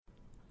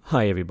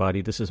Hi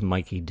everybody, this is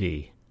Mikey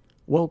D.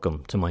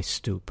 Welcome to my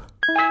stoop.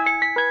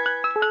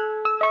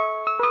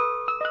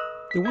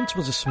 There once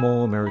was a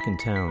small American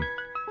town,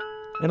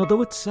 and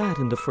although it sat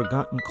in the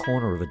forgotten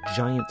corner of a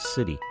giant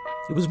city,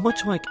 it was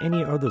much like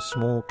any other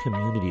small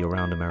community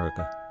around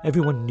America.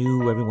 Everyone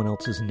knew everyone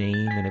else's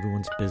name and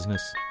everyone's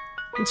business.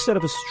 Instead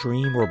of a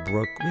stream or a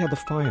brook, we had the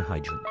fire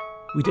hydrant.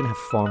 We didn't have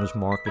farmers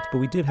markets, but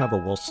we did have a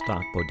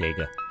well-stocked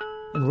bodega.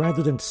 And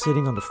rather than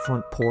sitting on the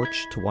front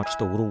porch to watch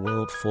the little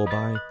world flow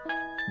by,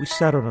 we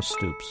sat on our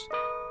stoops.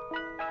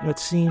 It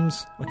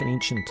seems like an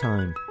ancient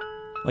time,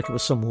 like it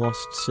was some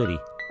lost city.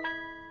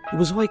 It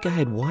was like I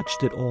had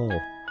watched it all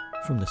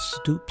from the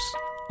stoops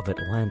of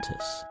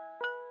Atlantis.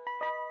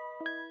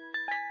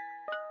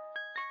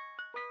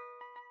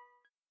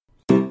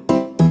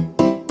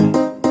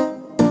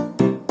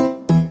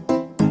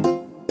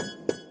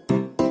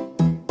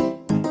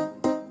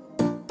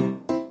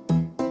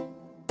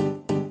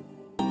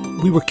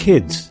 We were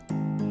kids.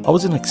 I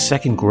was in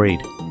second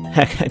grade.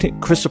 Heck, I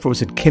think Christopher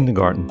was in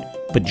kindergarten,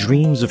 but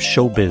dreams of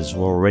showbiz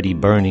were already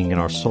burning in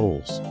our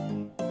souls.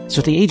 So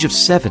at the age of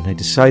 7, I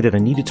decided I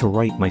needed to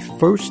write my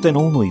first and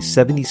only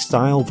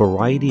 70s-style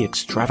variety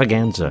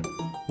extravaganza,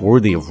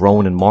 worthy of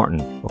Rowan and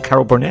Martin or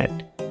Carol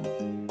Burnett.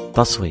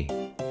 Thusly,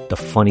 The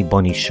Funny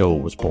Bunny Show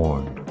was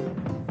born.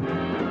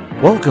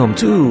 Welcome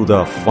to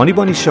The Funny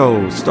Bunny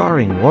Show,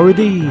 starring Laura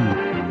D.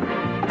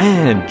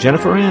 and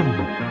Jennifer M.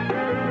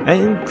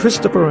 and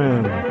Christopher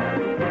M.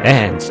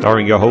 and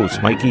starring your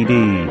host, Mikey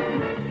D.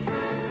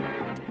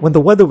 When the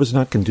weather was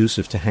not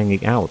conducive to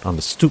hanging out on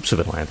the stoops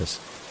of Atlantis,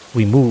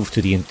 we moved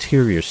to the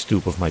interior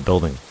stoop of my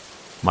building,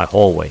 my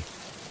hallway.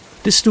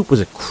 This stoop was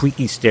a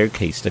creaky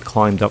staircase that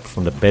climbed up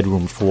from the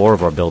bedroom floor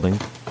of our building,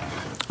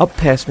 up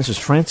past Mrs.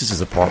 Francis's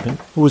apartment,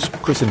 who was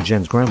Chris and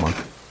Jen's grandma,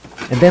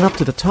 and then up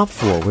to the top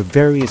floor where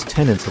various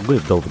tenants had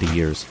lived over the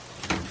years.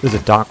 There was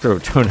a doctor who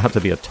turned out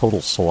to be a total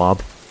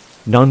slob,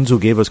 nuns who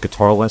gave us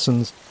guitar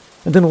lessons,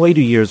 and in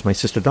later years my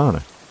sister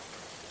Donna.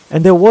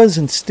 And there was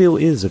and still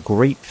is a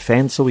great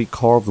fancily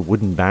carved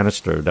wooden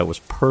banister that was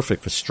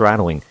perfect for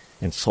straddling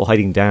and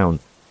sliding down,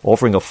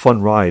 offering a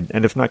fun ride,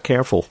 and if not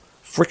careful,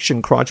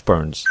 friction crotch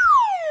burns.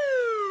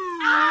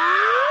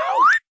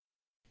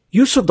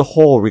 Use of the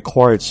hall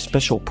required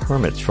special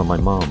permits from my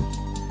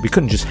mom. We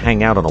couldn't just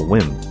hang out on a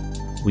whim.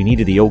 We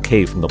needed the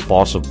okay from the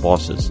boss of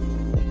bosses,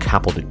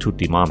 Capo di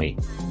Tutti Mommy.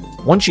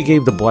 Once she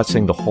gave the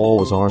blessing, the hall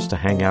was ours to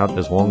hang out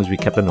as long as we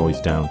kept the noise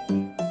down,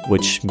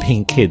 which,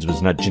 being kids,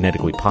 was not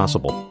genetically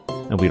possible,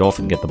 and we'd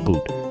often get the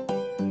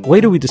boot.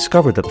 Later we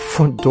discovered that the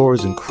front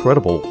door's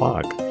incredible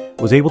lock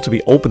was able to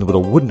be opened with a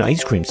wooden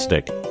ice cream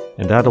stick,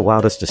 and that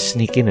allowed us to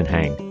sneak in and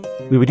hang.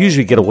 We would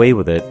usually get away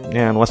with it,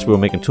 unless we were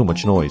making too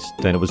much noise,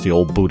 then it was the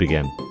old boot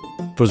again.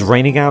 If it was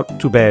raining out,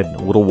 too bad,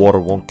 a little water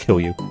won't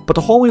kill you. But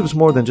the hallway was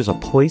more than just a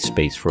play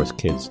space for us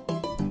kids.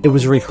 It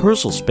was a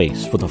rehearsal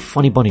space for the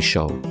Funny Bunny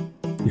Show.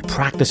 We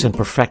practiced and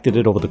perfected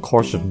it over the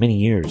course of many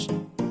years.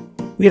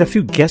 We had a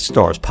few guest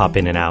stars pop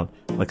in and out,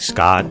 like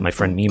Scott, my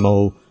friend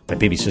Mimo, my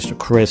baby sister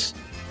Chris,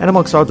 and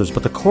amongst others,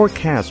 but the core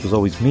cast was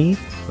always me,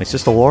 my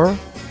sister Laura,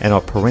 and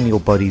our perennial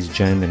buddies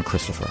Jen and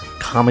Christopher.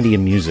 Comedy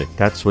and music,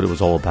 that's what it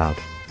was all about.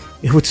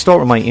 It would start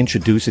with my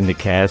introducing the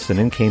cast, and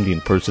then came the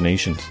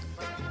impersonations.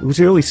 It was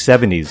the early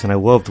 70s, and I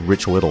loved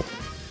Rich Little.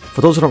 For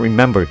those who don't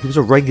remember, he was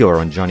a regular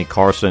on Johnny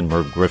Carson,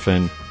 Merv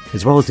Griffin,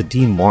 as well as the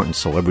Dean Martin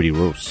celebrity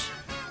roasts.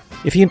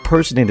 If he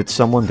impersonated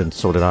someone, then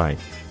so did I.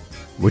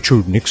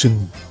 Richard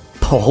Nixon,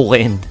 Paul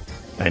Lynde,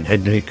 and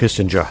Henry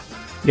Kissinger.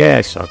 Yeah,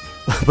 I suck.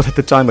 But at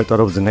the time I thought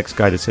I was the next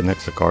guy to sit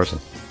next to Carson.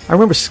 I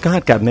remember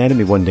Scott got mad at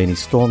me one day and he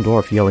stormed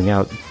off yelling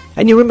out,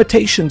 "And your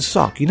imitations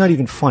suck, you're not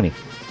even funny."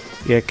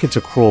 Yeah, kids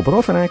are cruel, but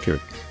often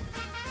accurate.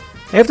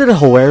 After the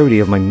hilarity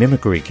of my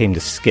mimicry came the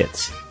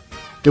skits.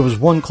 There was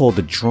one called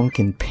The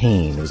Drunken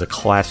Pain. It was a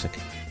classic.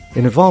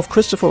 It involved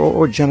Christopher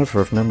or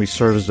Jennifer, if memory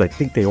serves. I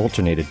think they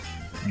alternated.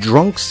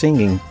 Drunk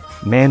singing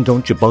 "Man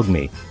Don't You Bug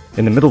Me"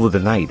 in the middle of the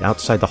night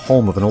outside the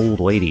home of an old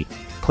lady,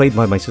 played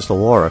by my sister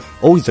Laura,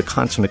 always a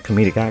consummate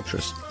comedic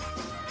actress.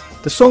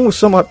 The song was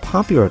somewhat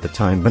popular at the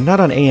time, but not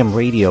on AM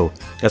radio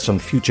as some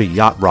future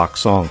yacht rock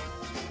song.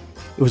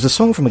 It was a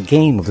song from a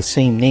game of the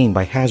same name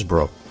by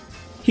Hasbro.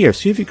 Here,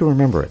 see if you can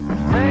remember it.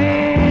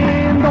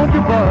 Man, don't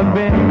you bug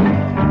me,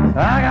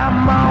 I got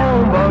my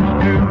own bugs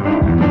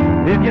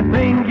too. If you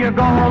think you're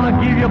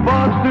gonna give your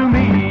bugs to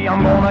me,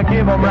 I'm gonna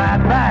give them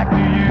right back to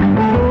you.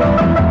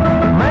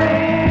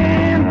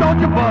 Man, don't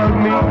you bug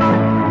me,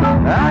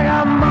 I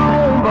got my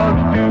own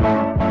bugs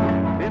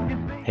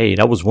too. Hey,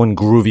 that was one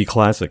groovy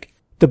classic.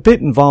 The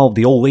bit involved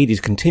the old lady's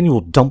continual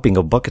dumping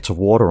of buckets of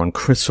water on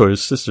Chris or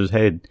his sister's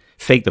head,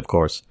 faked of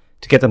course,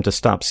 to get them to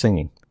stop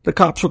singing. The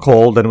cops were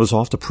called and it was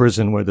off to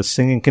prison where the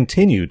singing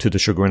continued to the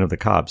chagrin of the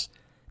cops.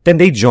 Then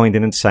they joined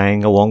in and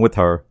sang along with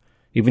her,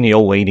 even the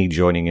old lady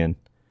joining in.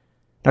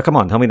 Now come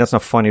on, tell me that's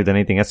not funnier than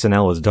anything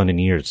SNL has done in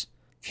years.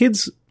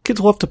 Kids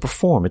love to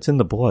perform, it's in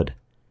the blood.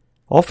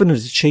 Often it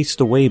is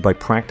chased away by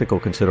practical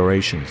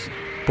considerations,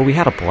 but we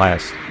had a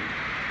blast.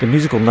 The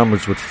musical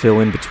numbers would fill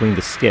in between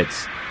the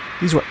skits.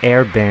 These were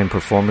air band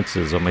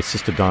performances of my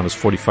sister Donna's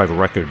 45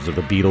 records of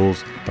the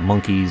Beatles, the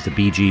Monkees, the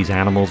Bee Gees,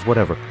 Animals,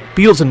 whatever.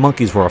 Beatles and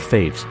Monkees were our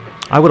faves.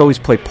 I would always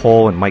play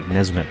Paul and Mike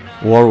Nesmith.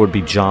 Laura would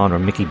be John or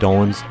Mickey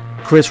Dolenz.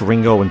 Chris,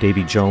 Ringo, and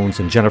Davy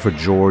Jones, and Jennifer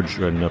George,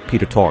 and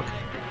Peter Tork.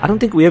 I don't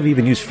think we ever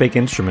even used fake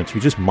instruments.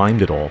 We just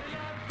mimed it all.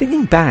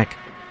 Thinking back,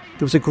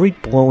 there was a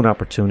great blown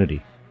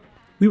opportunity.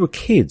 We were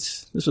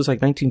kids. This was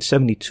like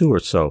 1972 or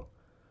so.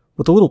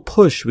 With a little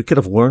push, we could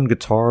have learned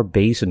guitar,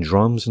 bass, and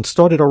drums and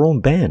started our own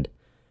band.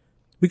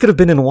 We could have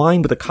been in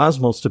line with the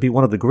Cosmos to be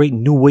one of the great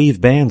new wave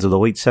bands of the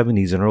late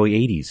 70s and early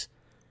 80s.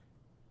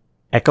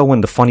 Echo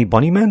and the Funny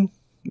Bunny Men?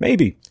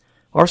 Maybe.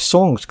 Our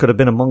songs could have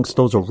been amongst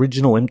those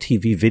original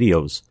MTV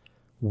videos.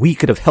 We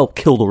could have helped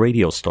kill the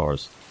radio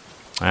stars.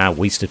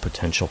 Wasted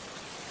potential.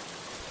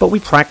 But we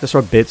practiced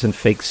our bits and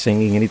fake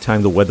singing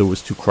anytime the weather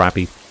was too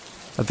crappy.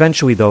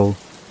 Eventually, though,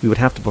 we would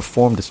have to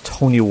perform this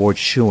Tony Award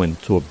shoo-in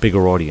to a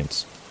bigger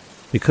audience.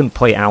 We couldn't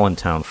play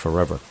Allentown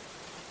forever.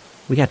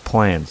 We had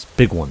plans,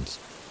 big ones.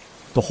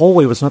 The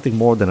hallway was nothing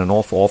more than an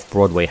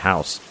off-Broadway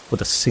house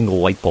with a single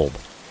light bulb.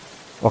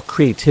 Our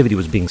creativity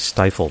was being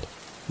stifled.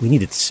 We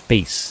needed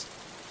space.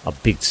 A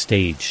big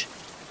stage.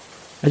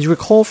 As you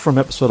recall from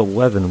episode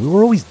 11, we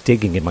were always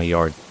digging in my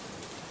yard.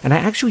 And I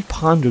actually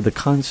pondered the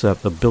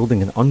concept of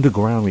building an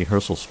underground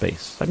rehearsal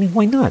space. I mean,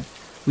 why not?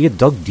 We had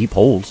dug deep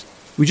holes.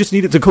 We just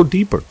needed to go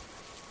deeper.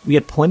 We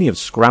had plenty of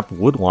scrap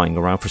wood lying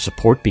around for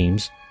support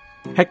beams.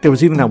 Heck, there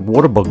was even that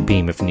water bug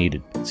beam if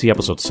needed. See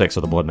episode 6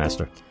 of The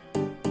Bloodmaster.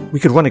 We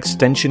could run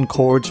extension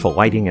cords for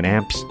lighting and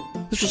amps.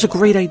 This was a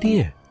great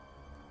idea.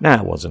 Nah,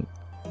 it wasn't.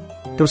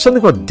 There was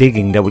something about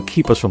digging that would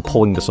keep us from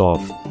pulling this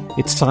off.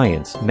 It's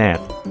science,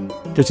 math.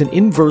 There's an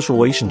inverse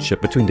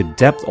relationship between the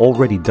depth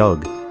already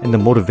dug and the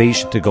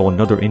motivation to go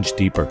another inch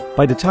deeper.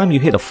 By the time you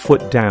hit a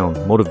foot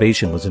down,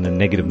 motivation was in the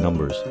negative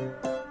numbers.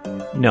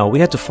 No, we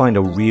had to find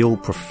a real,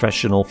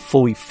 professional,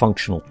 fully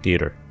functional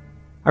theater.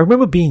 I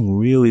remember being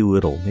really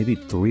little, maybe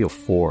 3 or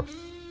 4.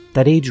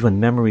 That age when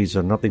memories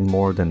are nothing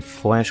more than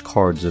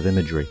flashcards of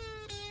imagery.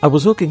 I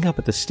was looking up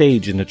at the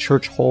stage in the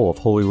church hall of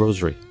Holy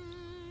Rosary.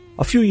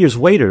 A few years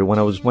later, when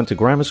I went to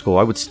grammar school,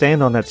 I would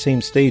stand on that same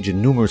stage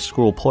in numerous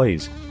school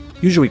plays,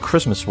 usually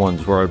Christmas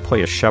ones where I would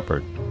play a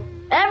shepherd.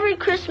 Every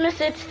Christmas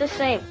it's the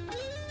same.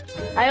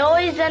 I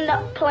always end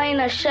up playing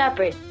a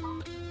shepherd.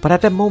 But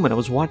at that moment, I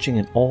was watching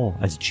in awe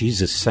as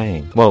Jesus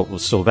sang. Well, it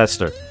was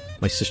Sylvester,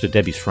 my sister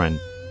Debbie's friend,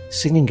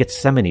 singing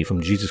Gethsemane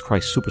from Jesus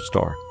Christ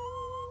Superstar.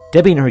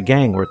 Debbie and her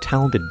gang were a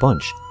talented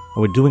bunch,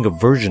 and were doing a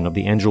version of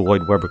the Andrew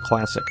Lloyd Webber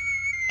classic.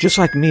 Just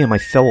like me and my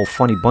fellow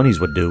funny bunnies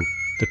would do,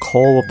 the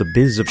call of the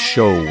biz of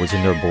show was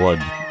in their blood.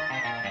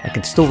 I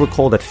can still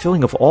recall that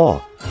feeling of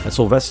awe as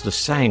Sylvester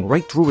sang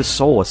right through his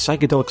soul, a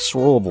psychedelic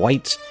swirl of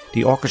lights,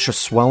 the orchestra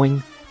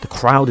swelling, the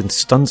crowd in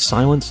stunned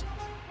silence.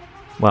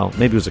 Well,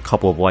 maybe it was a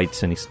couple of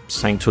lights and he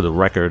sang to the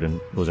record and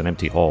it was an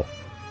empty hall.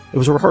 It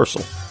was a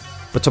rehearsal.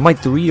 But to my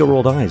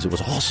 3-year-old eyes, it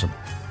was awesome.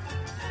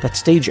 That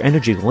stage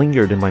energy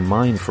lingered in my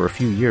mind for a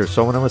few years,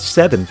 so when I was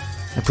 7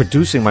 and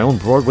producing my own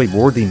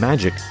Broadway-worthy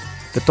magic,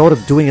 the thought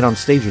of doing it on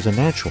stage was a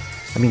natural.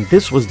 I mean,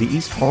 this was the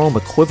East Harlem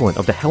equivalent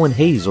of the Helen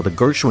Hayes or the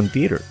Gershwin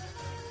Theater.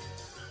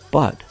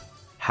 But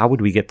how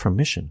would we get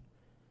permission?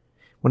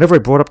 Whenever I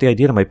brought up the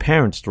idea to my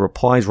parents, the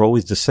replies were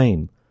always the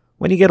same.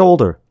 When you get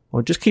older,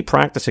 or just keep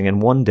practicing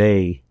and one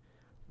day...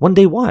 One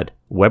day what?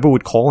 Webber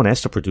would call and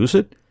ask to produce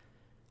it?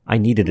 I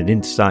needed an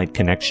inside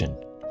connection.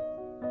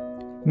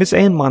 Miss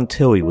Ann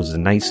Montilli was the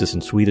nicest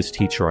and sweetest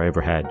teacher I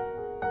ever had.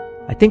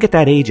 I think at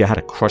that age I had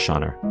a crush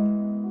on her.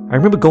 I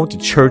remember going to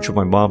church with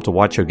my mom to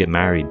watch her get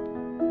married.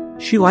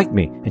 She liked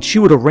me, and she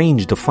would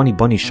arrange the Funny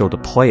Bunny show to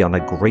play on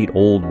that great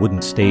old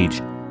wooden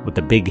stage with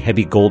the big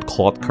heavy gold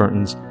cloth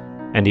curtains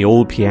and the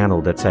old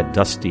piano that sat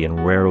dusty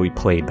and rarely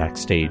played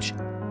backstage.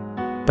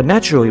 But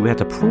naturally we had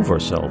to prove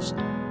ourselves,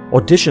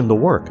 audition the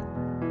work.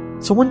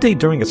 So one day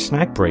during a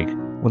snack break,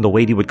 when the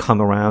lady would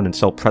come around and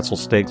sell pretzel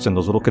sticks and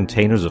those little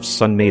containers of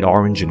sun-made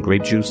orange and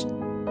grape juice,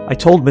 I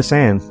told Miss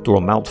Ann, through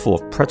a mouthful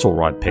of pretzel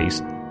rod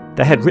paste,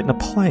 that I had written a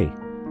play.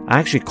 I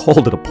actually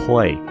called it a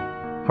play.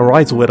 Her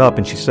eyes lit up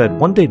and she said,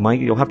 "One day, Mike,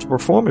 you'll have to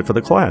perform it for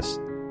the class."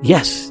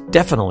 "Yes,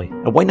 definitely.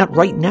 And why not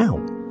right now?"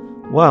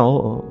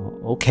 "Well,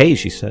 okay,"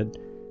 she said.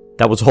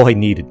 That was all I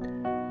needed.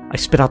 I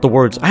spit out the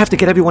words, "I have to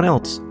get everyone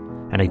else."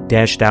 And I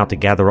dashed out to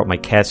gather up my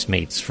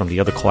castmates from the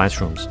other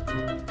classrooms.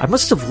 I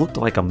must have looked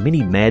like a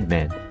mini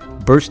madman,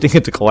 bursting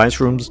into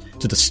classrooms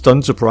to the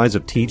stunned surprise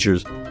of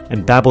teachers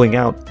and babbling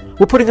out,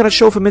 "We're putting on a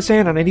show for Miss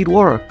Ann and I need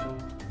Laura."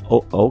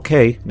 "Oh,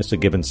 okay," Mr.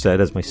 Gibbons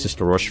said as my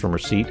sister rushed from her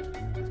seat.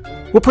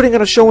 "We're putting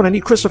on a show and I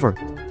need Christopher."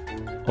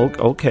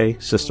 Okay,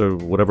 Sister,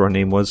 whatever her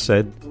name was,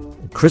 said.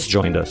 Chris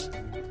joined us.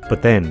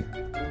 But then,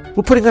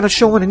 "We're putting on a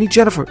show and I need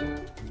Jennifer."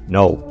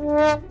 "No."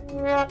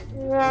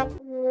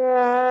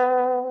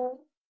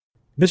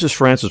 Mrs.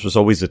 Francis was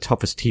always the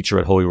toughest teacher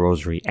at Holy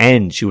Rosary,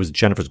 and she was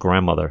Jennifer's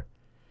grandmother.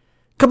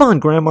 "Come on,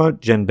 Grandma,"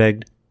 Jen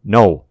begged.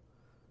 "No."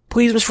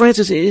 "Please, Miss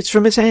Francis, it's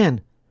for Miss Ann."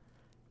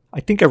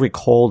 I think I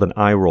recalled an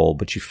eye roll,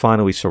 but she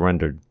finally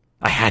surrendered.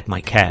 I had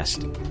my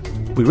cast.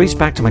 We raced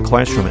back to my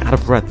classroom, and out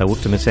of breath, I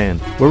looked to Miss Ann.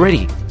 "We're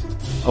ready."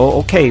 Oh,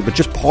 okay, but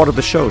just part of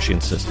the show, she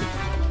insisted.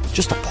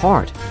 Just a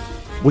part.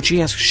 Would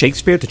she ask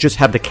Shakespeare to just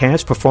have the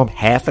cast perform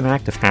half an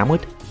act of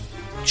Hamlet?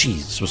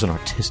 Geez, this was an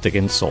artistic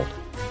insult.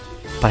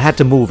 But I had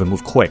to move and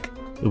move quick.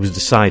 It was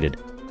decided.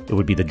 It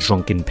would be The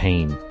Drunken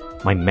Pain,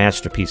 my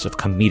masterpiece of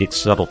comedic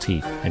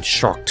subtlety and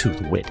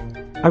shark-toothed wit.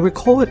 I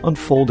recall it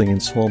unfolding in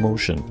slow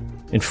motion,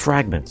 in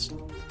fragments.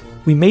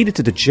 We made it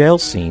to the jail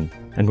scene,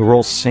 and we were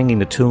all singing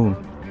the tune,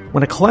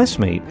 when a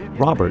classmate,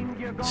 Robert,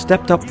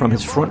 stepped up from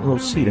his front row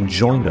seat and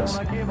joined us,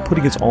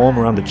 putting his arm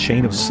around the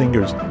chain of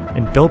singers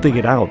and belting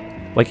it out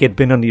like he had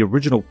been on the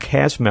original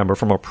cast member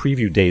from our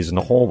preview days in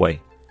the hallway.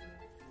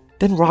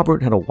 Then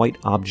Robert had a white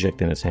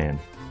object in his hand.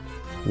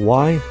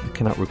 Why, I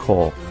cannot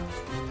recall,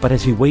 but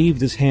as he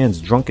waved his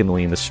hands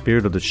drunkenly in the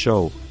spirit of the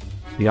show,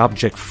 the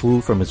object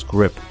flew from his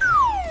grip,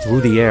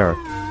 through the air,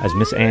 as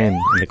Miss Anne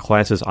and the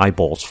class's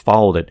eyeballs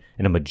followed it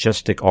in a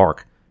majestic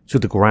arc to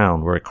the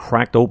ground where it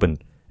cracked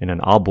open in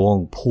an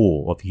oblong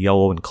pool of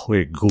yellow and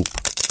clear goop.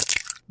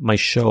 My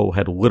show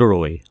had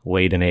literally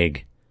laid an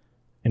egg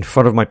in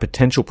front of my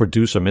potential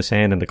producer, Miss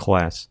Anne, and the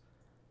class.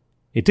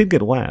 It did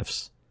get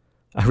laughs.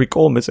 I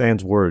recall Miss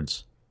Anne's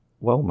words.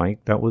 Well,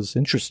 Mike, that was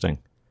interesting.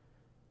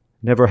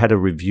 Never had a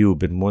review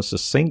been more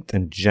succinct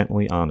and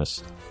gently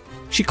honest.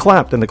 She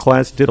clapped and the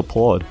class did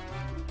applaud.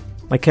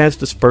 My cast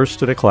dispersed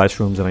to their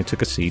classrooms and I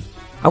took a seat.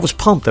 I was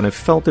pumped and I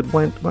felt it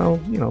went, well,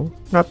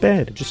 not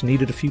bad. It just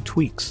needed a few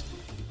tweaks.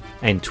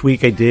 And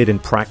tweak I did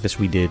and practice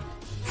we did.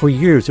 For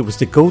years it was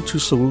the go-to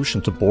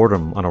solution to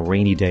boredom on a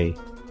rainy day.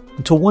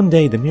 Until one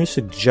day the mere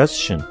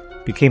suggestion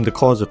became the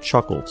cause of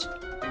chuckles.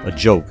 A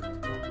joke.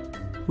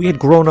 We had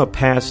grown up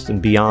past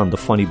and beyond the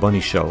Funny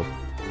Bunny show.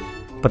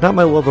 But not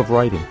my love of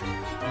writing.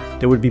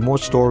 There would be more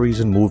stories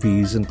and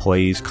movies and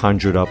plays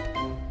conjured up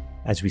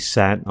as we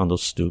sat on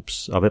those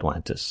stoops of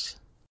Atlantis.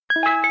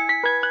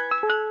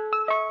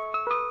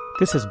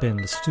 This has been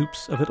The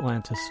Stoops of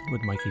Atlantis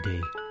with Mikey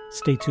D.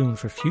 Stay tuned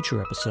for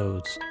future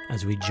episodes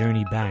as we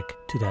journey back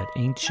to that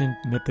ancient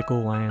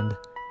mythical land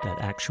that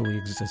actually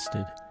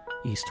existed,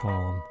 East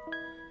Harlem.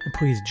 And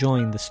please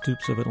join the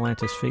Stoops of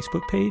Atlantis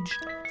Facebook page,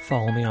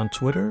 follow me on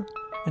Twitter,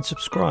 and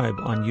subscribe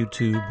on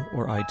YouTube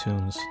or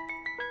iTunes.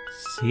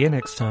 See you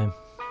next time.